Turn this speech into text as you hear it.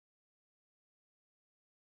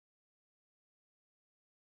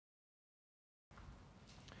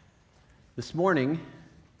This morning,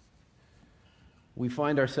 we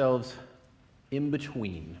find ourselves in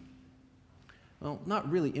between. Well, not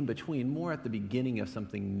really in between, more at the beginning of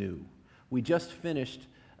something new. We just finished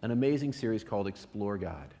an amazing series called Explore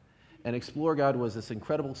God. And Explore God was this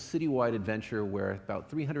incredible citywide adventure where about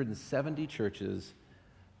 370 churches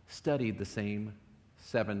studied the same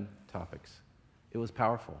 7 topics. It was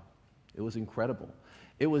powerful. It was incredible.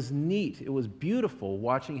 It was neat. It was beautiful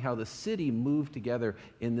watching how the city moved together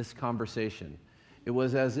in this conversation. It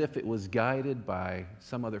was as if it was guided by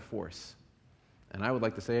some other force. And I would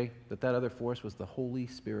like to say that that other force was the Holy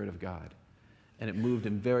Spirit of God. And it moved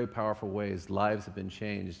in very powerful ways. Lives have been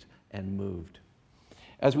changed and moved.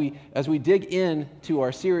 As we dig into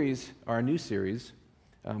our series, our new series,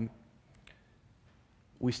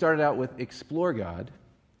 we started out with Explore God.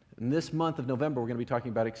 And this month of November, we're going to be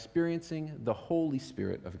talking about experiencing the Holy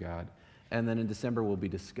Spirit of God. And then in December, we'll be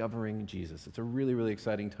discovering Jesus. It's a really, really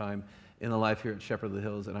exciting time in the life here at Shepherd of the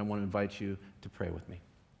Hills, and I want to invite you to pray with me.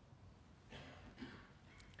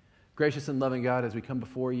 Gracious and loving God, as we come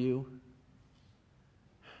before you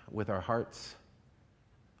with our hearts,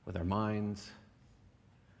 with our minds,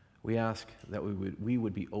 we ask that we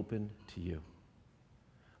would be open to you.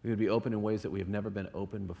 We would be open in ways that we have never been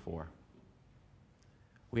open before.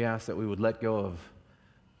 We ask that we would let go of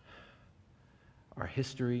our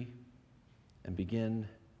history and begin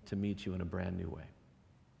to meet you in a brand new way.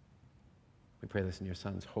 We pray this in your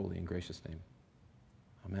Son's holy and gracious name.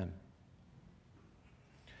 Amen.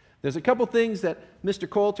 There's a couple things that Mr.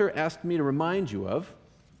 Coulter asked me to remind you of.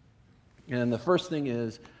 And the first thing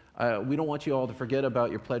is, we don't want you all to forget about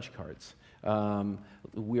your pledge cards.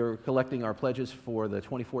 We're collecting our pledges for the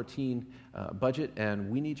 2014 budget, and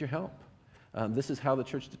we need your help. This is how the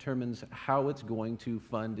church determines how it's going to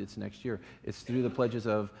fund its next year. It's through the pledges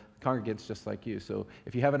of congregants just like you. So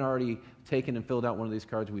if you haven't already taken and filled out one of these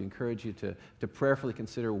cards, we encourage you to prayerfully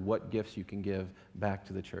consider what gifts you can give back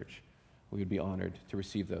to the church. We would be honored to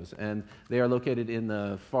receive those. And they are located in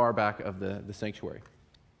the far back of the sanctuary.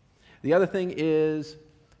 The other thing is,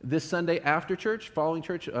 this Sunday after church, following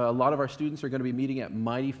church, a lot of our students are going to be meeting at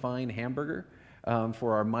Mighty Fine Hamburger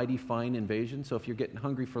for our Mighty Fine Invasion. So if you're getting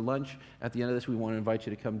hungry for lunch at the end of this, we want to invite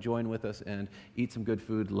you to come join with us and eat some good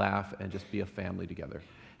food, laugh, and just be a family together.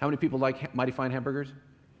 How many people like Mighty Fine Hamburgers?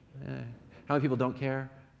 How many people don't care?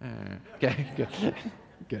 Okay, good.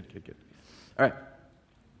 Good. All right.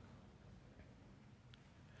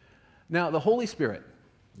 Now, the Holy Spirit.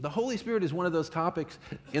 The Holy Spirit is one of those topics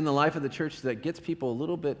in the life of the church that gets people a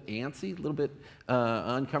little bit antsy, a little bit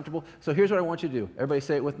uncomfortable. So here's what I want you to do. Everybody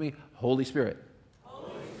say it with me. Holy Spirit.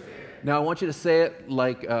 Holy Spirit. Now I want you to say it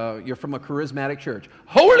like you're from a charismatic church.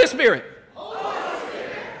 Holy Spirit. Holy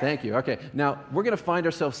Spirit. Thank you. Okay. Now we're going to find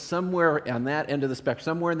ourselves somewhere on that end of the spectrum.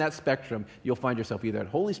 Somewhere in that spectrum, you'll find yourself either at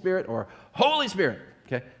Holy Spirit or Holy Spirit.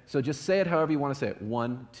 Okay. So just say it however you want to say it.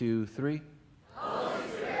 1, 2, 3.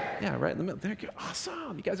 Yeah, right in the middle. They're good.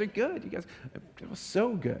 Awesome. You guys are good. It was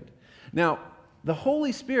so good. Now, the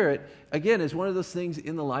Holy Spirit, again, is one of those things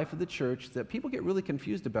in the life of the church that people get really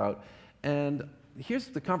confused about. And here's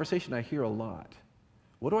the conversation I hear a lot.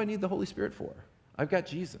 What do I need the Holy Spirit for? I've got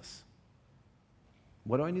Jesus.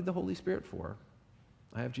 What do I need the Holy Spirit for?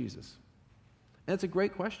 I have Jesus. And it's a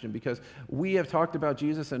great question because we have talked about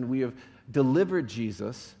Jesus and we have delivered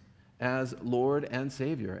Jesus as Lord and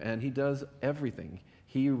Savior. And He does everything.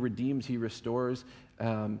 He redeems, He restores,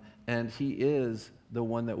 and He is the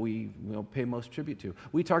one that we pay most tribute to.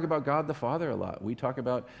 We talk about God the Father a lot. We talk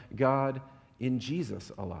about God in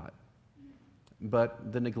Jesus a lot.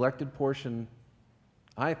 But the neglected portion,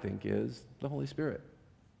 I think, is the Holy Spirit.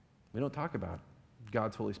 We don't talk about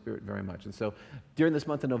God's Holy Spirit very much. And so during this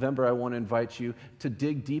month of November, I want to invite you to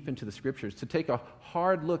dig deep into the Scriptures, to take a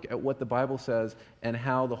hard look at what the Bible says and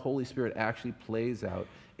how the Holy Spirit actually plays out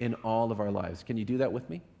in all of our lives. Can you do that with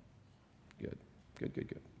me? Good.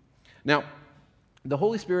 Now, the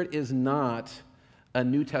Holy Spirit is not a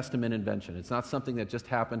New Testament invention. It's not something that just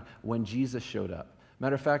happened when Jesus showed up.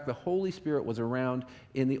 Matter of fact, the Holy Spirit was around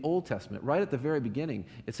in the Old Testament, right at the very beginning.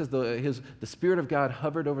 It says the Spirit of God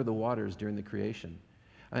hovered over the waters during the creation.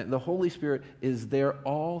 The Holy Spirit is there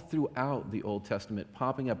all throughout the Old Testament,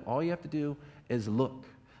 popping up. All you have to do is look.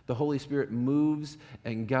 The Holy Spirit moves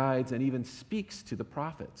and guides and even speaks to the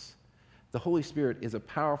prophets. The Holy Spirit is a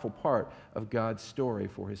powerful part of God's story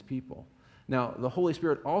for His people. Now, the Holy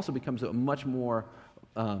Spirit also becomes a much more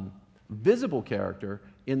visible character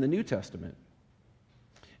in the New Testament.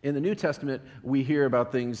 In the New Testament, we hear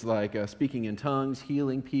about things like speaking in tongues,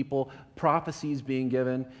 healing people, prophecies being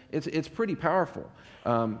given. It's pretty powerful.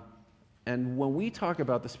 And when we talk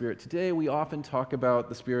about the Spirit today, we often talk about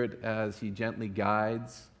the Spirit as He gently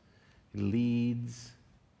guides, He leads.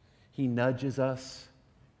 He nudges us.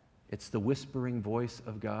 It's the whispering voice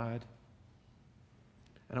of God.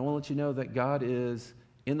 And I want to let you know that God is,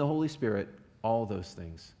 in the Holy Spirit, all those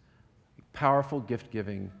things. Powerful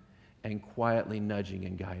gift-giving and quietly nudging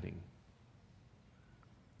and guiding.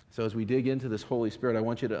 So as we dig into this Holy Spirit, I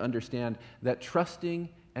want you to understand that trusting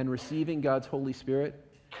and receiving God's Holy Spirit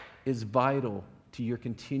is vital to your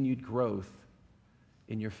continued growth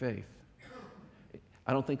in your faith.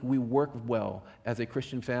 I don't think we work well as a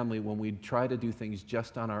Christian family when we try to do things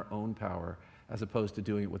just on our own power as opposed to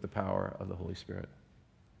doing it with the power of the Holy Spirit.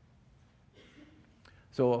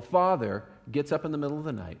 So a father gets up in the middle of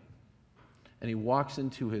the night and he walks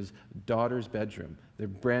into his daughter's bedroom, their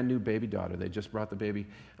brand new baby daughter. They just brought the baby.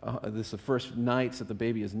 This is the first nights that the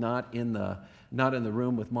baby is not in the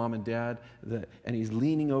room with mom and dad. And he's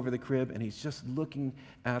leaning over the crib and he's just looking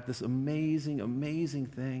at this amazing, amazing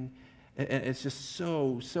thing. And it's just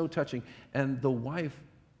so, so touching. And the wife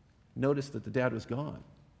noticed that the dad was gone.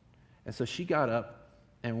 And so she got up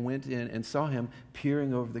and went in and saw him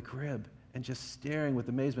peering over the crib and just staring with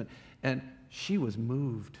amazement. And she was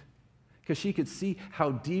moved because she could see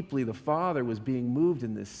how deeply the father was being moved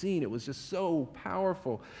in this scene. It was just so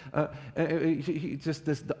powerful.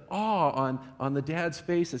 The awe on the dad's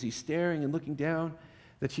face as he's staring and looking down,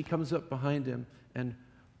 that she comes up behind him and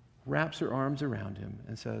wraps her arms around him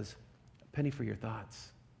and says, "A penny for your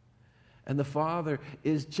thoughts." And the father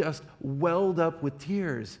is just welled up with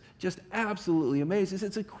tears, just absolutely amazed.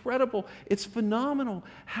 It's incredible. It's phenomenal.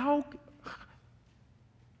 How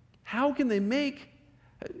can they make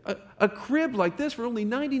a crib like this for only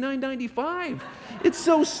 $99.95? It's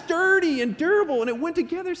so sturdy and durable, and it went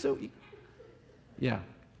together so... Yeah.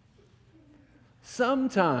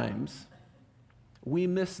 Sometimes we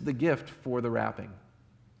miss the gift for the wrapping.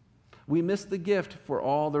 We miss the gift for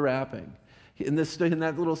all the wrapping. In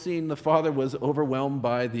that little scene, the father was overwhelmed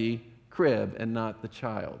by the crib and not the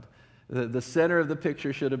child. The center of the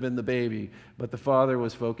picture should have been the baby, but the father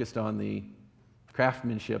was focused on the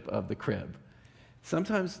craftsmanship of the crib.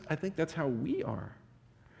 Sometimes I think that's how we are.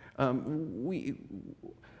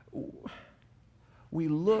 We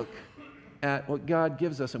look at what God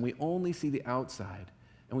gives us and we only see the outside,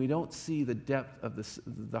 and we don't see the depth of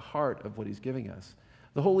the heart of what He's giving us.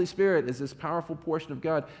 The Holy Spirit is this powerful portion of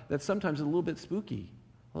God that's sometimes a little bit spooky,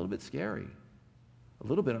 a little bit scary, a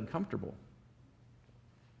little bit uncomfortable.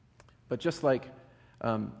 But just like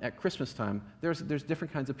at Christmas time, there's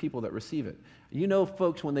different kinds of people that receive it. You know,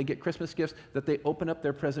 folks, when they get Christmas gifts, that they open up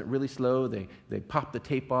their present really slow. They pop the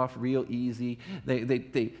tape off real easy.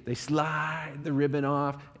 They slide the ribbon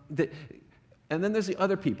off. And then there's the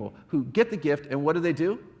other people who get the gift, and what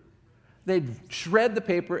do? They shred the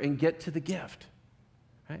paper and get to the gift.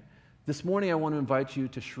 Right? This morning, I want to invite you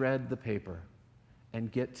to shred the paper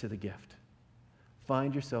and get to the gift.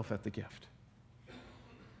 Find yourself at the gift.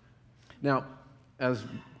 Now, as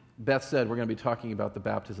Beth said, we're going to be talking about the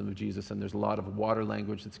baptism of Jesus, and there's a lot of water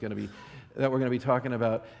language that we're going to be talking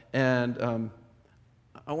about. And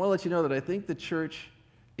I want to let you know that I think the church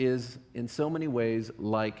is in so many ways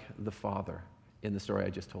like the Father in the story I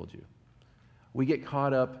just told you. We get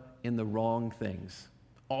caught up in the wrong things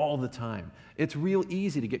all the time. It's real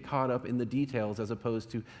easy to get caught up in the details as opposed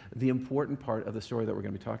to the important part of the story that we're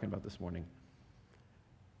going to be talking about this morning.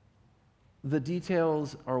 The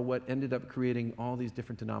details are what ended up creating all these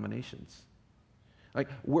different denominations. Like,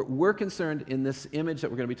 we're concerned in this image that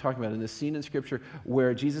we're going to be talking about, in this scene in Scripture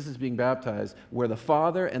where Jesus is being baptized, where the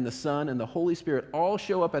Father and the Son and the Holy Spirit all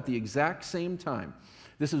show up at the exact same time.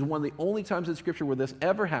 This is one of the only times in Scripture where this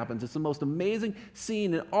ever happens. It's the most amazing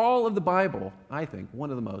scene in all of the Bible, I think,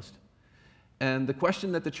 one of the most. And the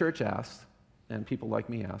question that the church asked, and people like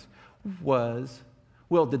me asked, was,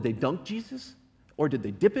 well, did they dunk Jesus? Or did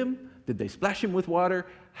they dip him? Did they splash him with water?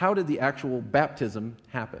 How did the actual baptism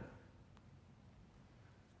happen?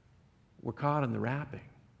 We're caught in the wrapping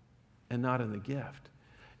and not in the gift.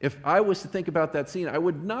 If I was to think about that scene, I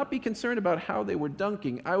would not be concerned about how they were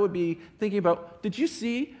dunking. I would be thinking about, did you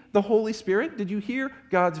see the Holy Spirit? Did you hear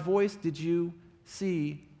God's voice? Did you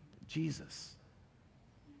see Jesus?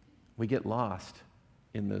 We get lost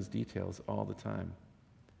in those details all the time.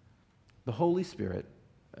 The Holy Spirit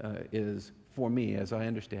is, for me, as I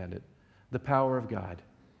understand it, the power of God.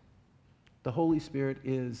 The Holy Spirit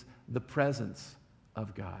is the presence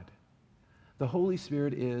of God. The Holy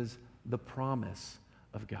Spirit is the promise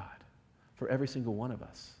of God for every single one of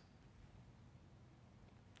us.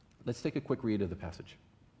 Let's take a quick read of the passage.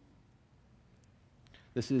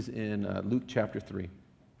 This is in Luke chapter 3.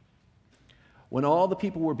 When all the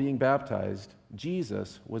people were being baptized,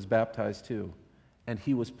 Jesus was baptized too, and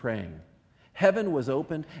he was praying. Heaven was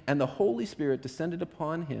opened, and the Holy Spirit descended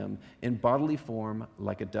upon him in bodily form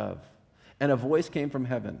like a dove. And a voice came from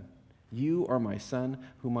heaven, "You are my Son,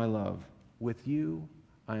 whom I love. With you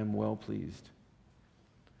I am well pleased."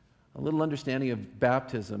 A little understanding of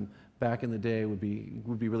baptism back in the day would be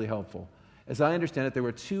really helpful. As I understand it, there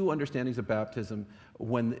were two understandings of baptism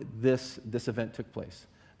when this event took place.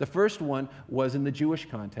 The first one was in the Jewish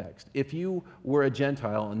context. If you were a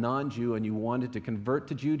Gentile, a non-Jew, and you wanted to convert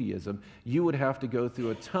to Judaism, you would have to go through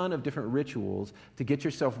a ton of different rituals to get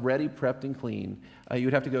yourself ready, prepped, and clean. You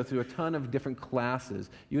would have to go through a ton of different classes.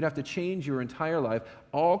 You would have to change your entire life,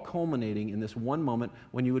 all culminating in this one moment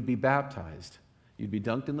when you would be baptized. You'd be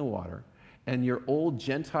dunked in the water, and your old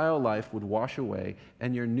Gentile life would wash away,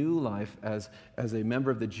 and your new life as a member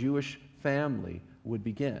of the Jewish family would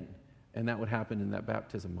begin. And that would happen in that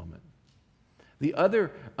baptism moment. The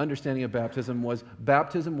other understanding of baptism was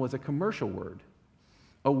a commercial word,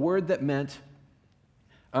 a word that meant,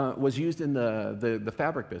 was used in the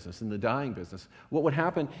fabric business, in the dyeing business. What would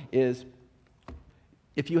happen is,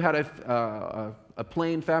 if you had a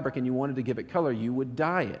plain fabric and you wanted to give it color, you would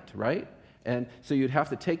dye it, right? And so you'd have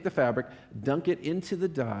to take the fabric, dunk it into the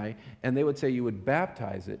dye, and they would say you would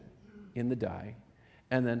baptize it in the dye,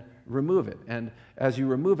 and then remove it. And as you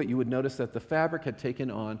remove it, you would notice that the fabric had taken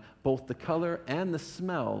on both the color and the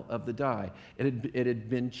smell of the dye. It had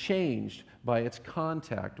been changed by its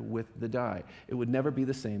contact with the dye. It would never be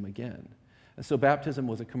the same again. And so baptism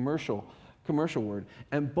was a commercial word.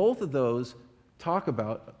 And both of those talk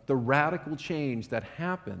about the radical change that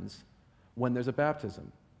happens when there's a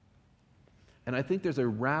baptism. And I think there's a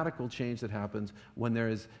radical change that happens when there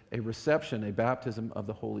is a reception, a baptism of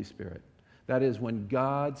the Holy Spirit. That is when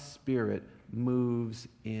God's Spirit moves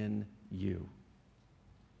in you.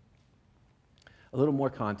 A little more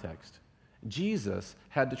context. Jesus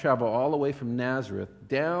had to travel all the way from Nazareth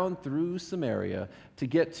down through Samaria to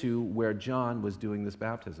get to where John was doing this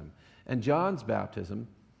baptism. And John's baptism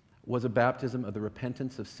was a baptism of the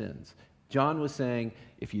repentance of sins. John was saying,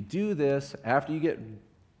 if you do this, after you get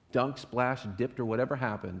dunked, splashed, dipped, or whatever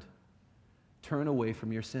happened, turn away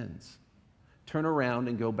from your sins. Turn around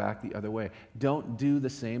and go back the other way. Don't do the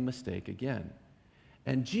same mistake again.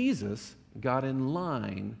 And Jesus got in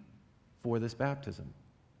line for this baptism.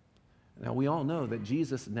 Now, we all know that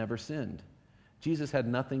Jesus never sinned. Jesus had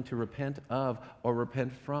nothing to repent of or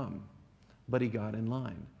repent from, but he got in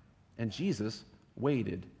line. And Jesus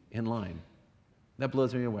waited in line. That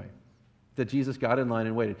blows me away, that Jesus got in line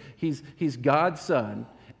and waited. He's God's Son,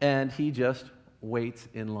 and he just waits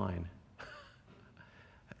in line.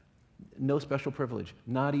 No special privilege,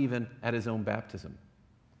 not even at his own baptism.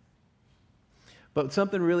 But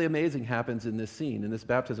something really amazing happens in this scene, in this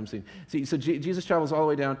baptism scene. See, so Jesus travels all the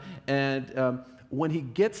way down, and when he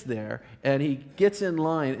gets there, and he gets in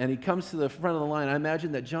line, and he comes to the front of the line, I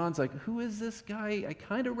imagine that John's like, who is this guy? I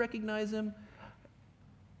kind of recognize him.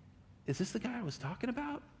 Is this the guy I was talking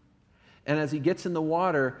about? And as he gets in the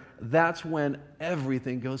water, that's when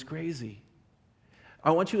everything goes crazy.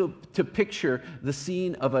 I want you to picture the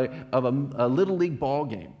scene of a Little League ball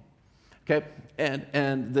game, okay?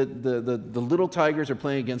 And the little Tigers are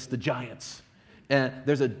playing against the Giants. And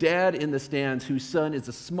there's a dad in the stands whose son is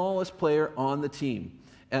the smallest player on the team.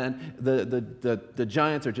 And the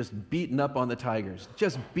Giants are just beating up on the Tigers,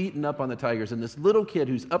 And this little kid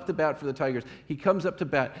who's up to bat for the Tigers, he comes up to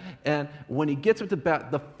bat. And when he gets up to bat,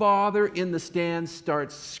 the father in the stands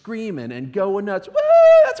starts screaming and going nuts. Woo,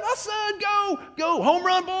 that's my son, go, home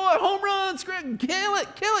run, boy, home run, kill it,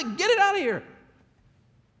 get it out of here.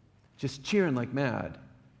 Just cheering like mad.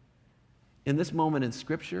 In this moment in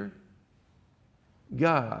Scripture,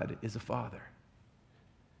 God is a father.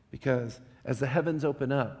 Because as the heavens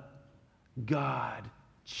open up, God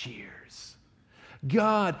cheers.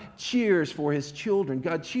 God cheers for his children.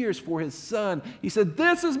 God cheers for his son. He said,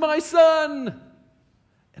 "This is my son."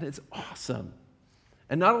 And it's awesome.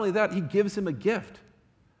 And not only that, he gives him a gift.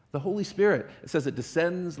 The Holy Spirit. It says it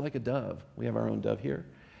descends like a dove. We have our own dove here.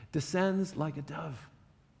 Descends like a dove.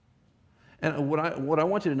 And what I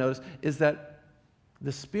want you to notice is that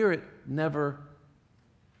the Spirit never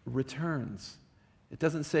returns. It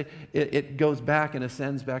doesn't say it goes back and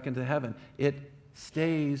ascends back into heaven. It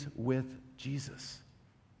stays with Jesus.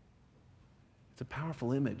 It's a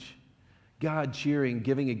powerful image. God cheering,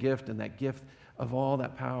 giving a gift, and that gift of all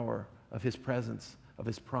that power of his presence, of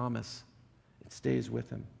his promise, it stays with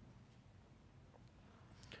him.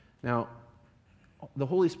 Now, the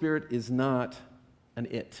Holy Spirit is not an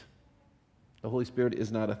it. The Holy Spirit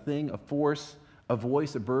is not a thing, a force, a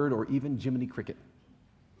voice, a bird, or even Jiminy Cricket.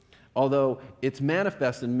 Although it's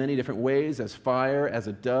manifest in many different ways, as fire, as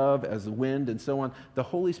a dove, as the wind, and so on, the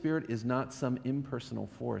Holy Spirit is not some impersonal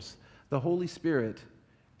force. The Holy Spirit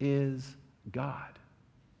is God.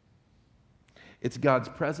 It's God's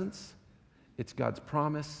presence, it's God's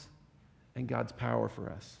promise, and God's power for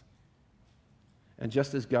us. And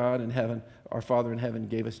just as God in heaven, our Father in heaven,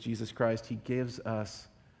 gave us Jesus Christ, he gives us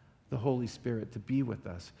the Holy Spirit to be with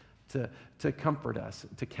us, to comfort us,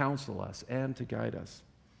 to counsel us, and to guide us.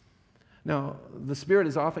 Now, the Spirit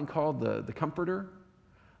is often called the Comforter,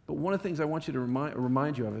 but one of the things I want you to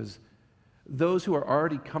remind you of is those who are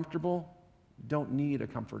already comfortable don't need a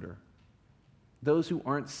comforter. Those who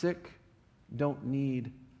aren't sick don't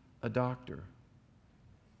need a doctor.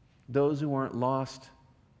 Those who aren't lost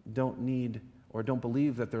don't need or don't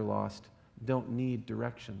believe that they're lost don't need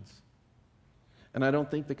directions. And I don't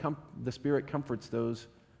think the Spirit comforts those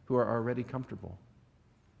who are already comfortable.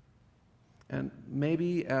 And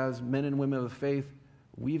maybe as men and women of faith,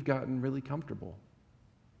 we've gotten really comfortable.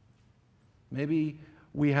 Maybe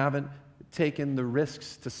we haven't taken the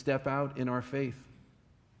risks to step out in our faith.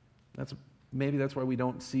 Maybe that's why we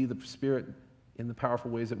don't see the Spirit in the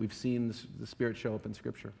powerful ways that we've seen the Spirit show up in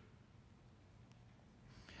Scripture.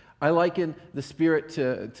 I liken the Spirit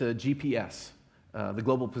to GPS, the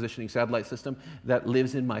global positioning satellite system that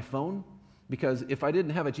lives in my phone. Because if I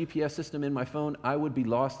didn't have a GPS system in my phone, I would be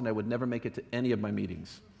lost and I would never make it to any of my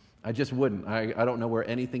meetings. I just wouldn't. I don't know where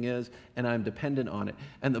anything is, and I'm dependent on it.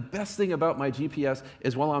 And the best thing about my GPS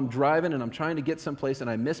is while I'm driving and I'm trying to get someplace and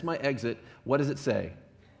I miss my exit, what does it say?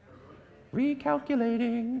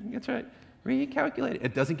 Recalculating. That's right. Recalculating.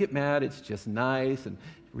 It doesn't get mad. It's just nice and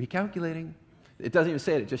recalculating. It doesn't even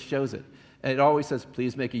say it. It just shows it. And it always says,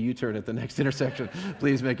 please make a U-turn at the next intersection.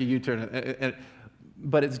 Please make a U-turn.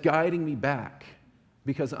 But it's guiding me back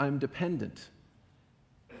because I'm dependent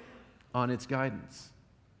on its guidance.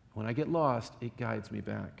 When I get lost, it guides me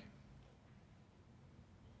back.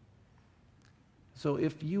 So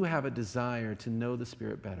if you have a desire to know the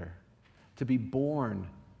Spirit better, to be born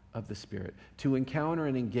of the Spirit, to encounter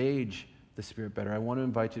and engage the Spirit better, I want to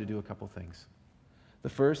invite you to do a couple things. The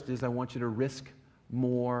first is I want you to risk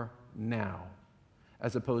more now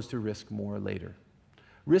as opposed to risk more later.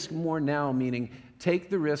 Risk more now, meaning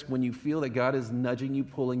take the risk when you feel that God is nudging you,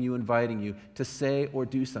 pulling you, inviting you to say or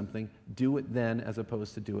do something. Do it then as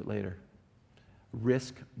opposed to do it later.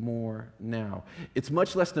 Risk more now. It's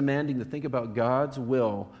much less demanding to think about God's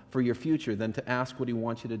will for your future than to ask what he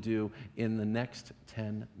wants you to do in the next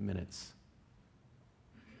 10 minutes.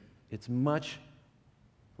 It's much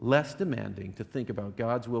less demanding to think about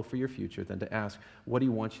God's will for your future than to ask what he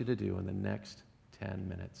wants you to do in the next 10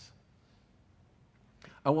 minutes.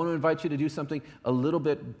 I want to invite you to do something a little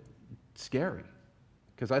bit scary.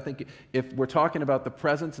 Because I think if we're talking about the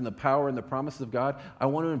presence and the power and the promises of God, I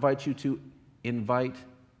want to invite you to invite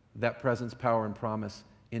that presence, power, and promise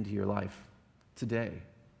into your life today.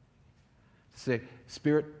 Say,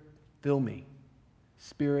 Spirit, fill me.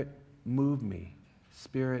 Spirit, move me.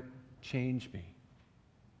 Spirit, change me.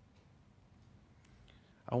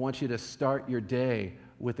 I want you to start your day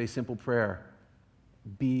with a simple prayer.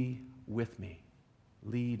 Be with me.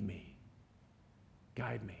 Lead me.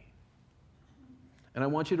 Guide me. And I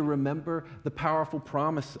want you to remember the powerful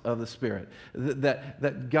promise of the Spirit.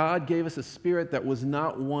 That God gave us a spirit that was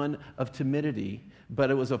not one of timidity, but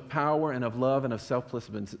it was of power and of love and of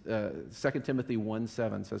selflessness. 2 Timothy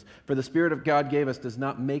 1:7 says, "For the Spirit of God gave us does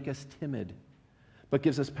not make us timid, but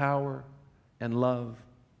gives us power and love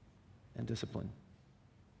and discipline."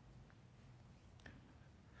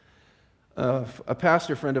 A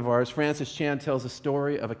pastor friend of ours, Francis Chan, tells a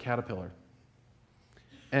story of a caterpillar.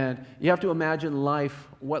 And you have to imagine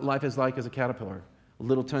what life is like as a caterpillar. A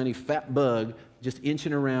little tiny fat bug just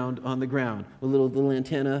inching around on the ground with little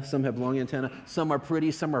antenna. Some have long antenna. Some are pretty,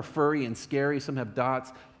 some are furry and scary, some have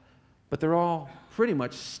dots. But they're all pretty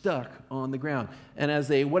much stuck on the ground. And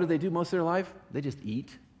what do they do most of their life? They just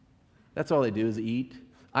eat. That's all they do is eat.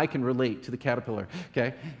 I can relate to the caterpillar,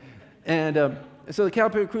 okay? And so the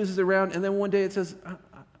caterpillar cruises around, and then one day it says,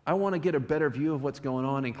 I want to get a better view of what's going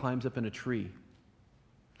on, and climbs up in a tree.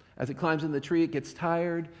 As it climbs in the tree, it gets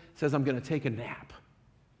tired, says, I'm going to take a nap.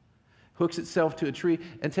 Hooks itself to a tree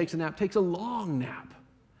and takes a nap, takes a long nap.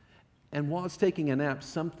 And while it's taking a nap,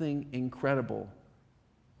 something incredible,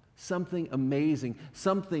 something amazing,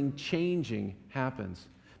 something changing happens.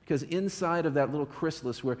 Because inside of that little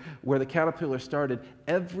chrysalis where the caterpillar started,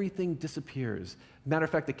 everything disappears. Matter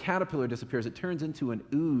of fact, the caterpillar disappears. It turns into an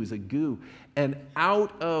ooze, a goo. And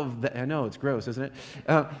out of I know, it's gross, isn't it?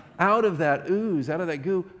 Out of that ooze, out of that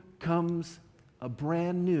goo, comes a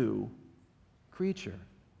brand new creature.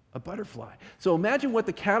 a butterfly. So imagine what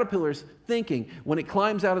the caterpillar's thinking when it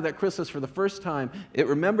climbs out of that chrysalis for the first time. It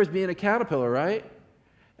remembers being a caterpillar, right?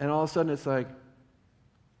 And all of a sudden it's like,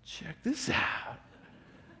 check this out.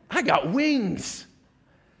 I got wings.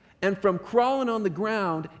 And from crawling on the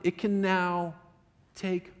ground, it can now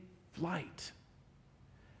take flight.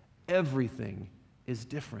 Everything is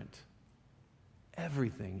different.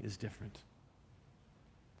 Everything is different.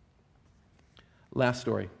 Last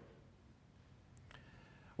story.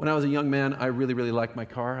 When I was a young man, I really, really liked my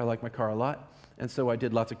car. I liked my car a lot. And so I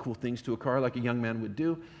did lots of cool things to a car like a young man would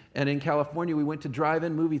do. And in California, we went to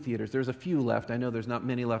drive-in movie theaters. There's a few left. I know there's not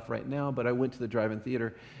many left right now, but I went to the drive-in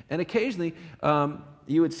theater. And occasionally,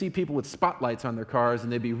 you would see people with spotlights on their cars,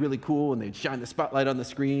 and they'd be really cool, and they'd shine the spotlight on the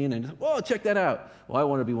screen, and, whoa, check that out. Well, I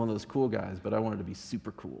wanted to be one of those cool guys, but I wanted to be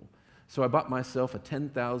super cool. So I bought myself a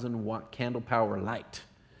 10,000-watt candle power light.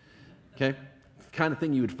 Okay? Kind of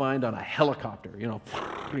thing you would find on a helicopter,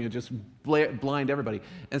 just blind everybody.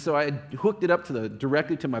 And so I hooked it up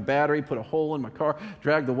directly to my battery, put a hole in my car,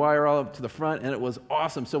 dragged the wire all up to the front, and it was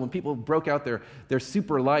awesome. So when people broke out their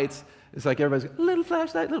super lights, it's like everybody's got a little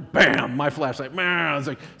flashlight, little bam, my flashlight, man, it's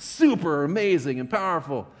like super amazing and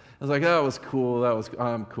powerful. I was like, that was cool,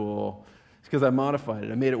 I'm cool. It's because I modified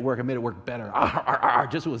it, I made it work better.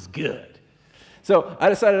 Just was good. So I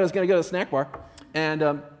decided I was going to go to the snack bar,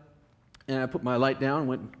 and I put my light down,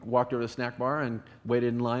 walked over to the snack bar and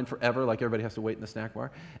waited in line forever, like everybody has to wait in the snack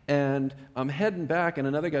bar. And I'm heading back, and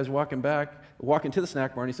another guy's walking to the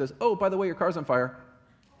snack bar, and he says, "Oh, by the way, your car's on fire."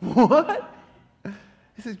 What?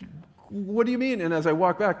 He says, "What do you mean?" And as I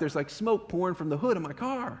walk back, there's like smoke pouring from the hood of my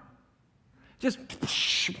car. Just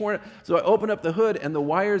pouring. So I open up the hood, and the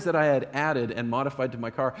wires that I had added and modified to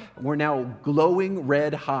my car were now glowing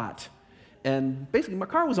red hot. And basically, my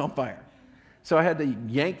car was on fire. So I had to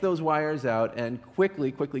yank those wires out and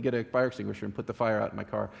quickly get a fire extinguisher and put the fire out in my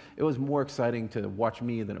car. It was more exciting to watch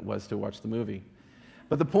me than it was to watch the movie.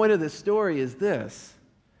 But the point of this story is this: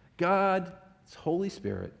 God's Holy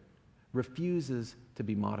Spirit refuses to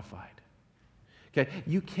be modified. Okay?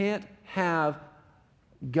 You can't have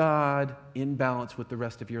God in balance with the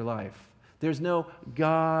rest of your life. There's no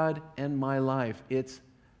God and my life. It's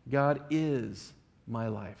God is my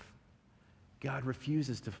life. God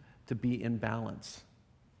refuses to be in balance.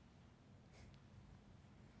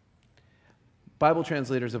 Bible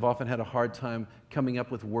translators have often had a hard time coming up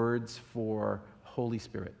with words for Holy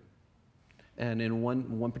Spirit. And in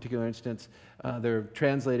one particular instance, they're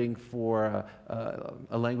translating for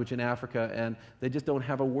a language in Africa, and they just don't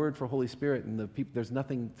have a word for Holy Spirit, and there's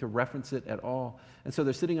nothing to reference it at all. And so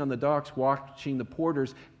they're sitting on the docks watching the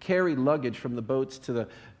porters carry luggage from the boats to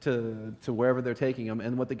wherever they're taking them.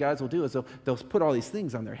 And what the guys will do is they'll put all these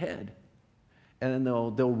things on their head, and then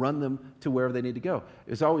they'll run them to wherever they need to go.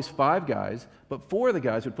 There's always 5 guys, but 4 of the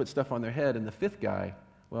guys would put stuff on their head, and the 5th guy,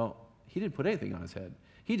 well, he didn't put anything on his head.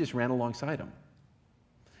 He just ran alongside him.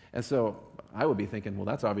 And so I would be thinking, well,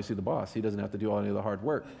 that's obviously the boss. He doesn't have to do any of the hard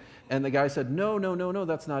work. And the guy said, no,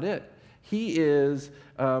 that's not it. He is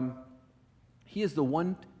the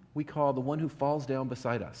one we call the one who falls down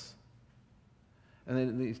beside us. And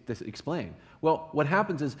then they explain. Well, what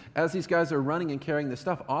happens is, as these guys are running and carrying this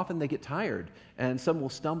stuff, often they get tired, and some will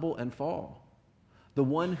stumble and fall. The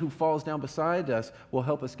one who falls down beside us will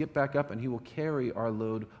help us get back up, and he will carry our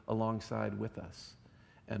load alongside with us.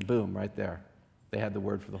 And boom, right there, they had the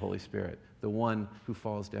word for the Holy Spirit, the one who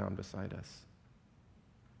falls down beside us.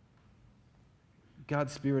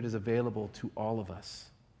 God's Spirit is available to all of us.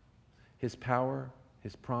 His power,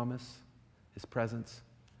 His promise, His presence,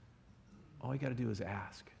 all you got to do is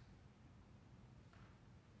ask.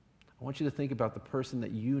 I want you to think about the person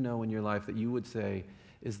that you know in your life that you would say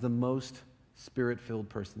is the most Spirit-filled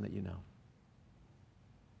person that you know.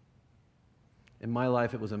 In my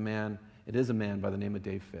life, it is a man by the name of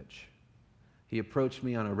Dave Fitch. He approached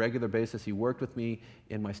me on a regular basis. He worked with me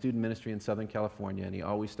in my student ministry in Southern California, and he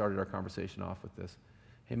always started our conversation off with this: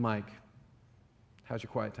 "Hey, Mike, how's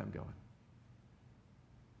your quiet time going?"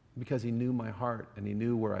 Because he knew my heart, and he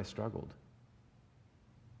knew where I struggled.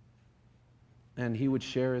 And he would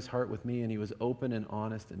share his heart with me, and he was open and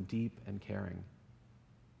honest and deep and caring.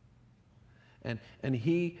 And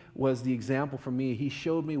he was the example for me. He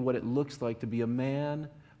showed me what it looks like to be a man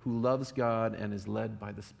who loves God and is led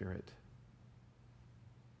by the Spirit.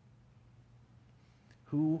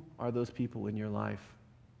 Who are those people in your life?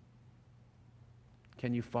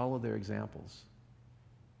 Can you follow their examples?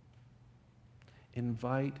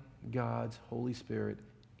 Invite God's Holy Spirit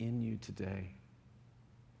in you today.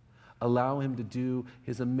 Allow Him to do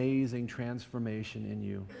His amazing transformation in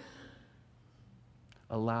you.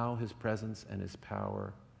 Allow His presence and His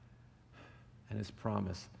power and His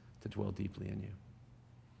promise to dwell deeply in you.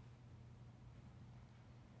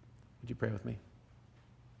 Would you pray with me?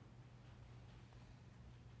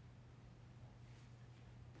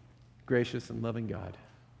 Gracious and loving God,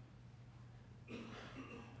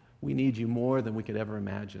 we need you more than we could ever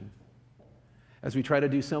imagine. As we try to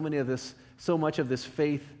do so much of this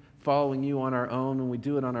faith following you on our own, when we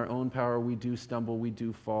do it on our own power, we do stumble, we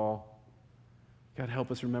do fall. God,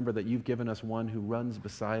 help us remember that you've given us one who runs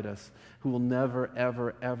beside us, who will never,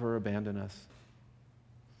 ever, ever abandon us.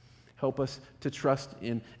 Help us to trust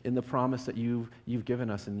in the promise that you've given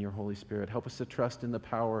us in your Holy Spirit. Help us to trust in the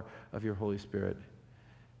power of your Holy Spirit.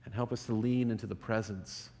 And help us to lean into the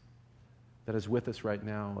presence that is with us right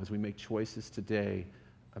now as we make choices today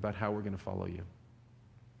about how we're going to follow you,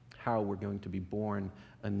 how we're going to be born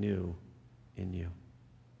anew in you.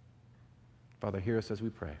 Father, hear us as we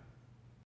pray.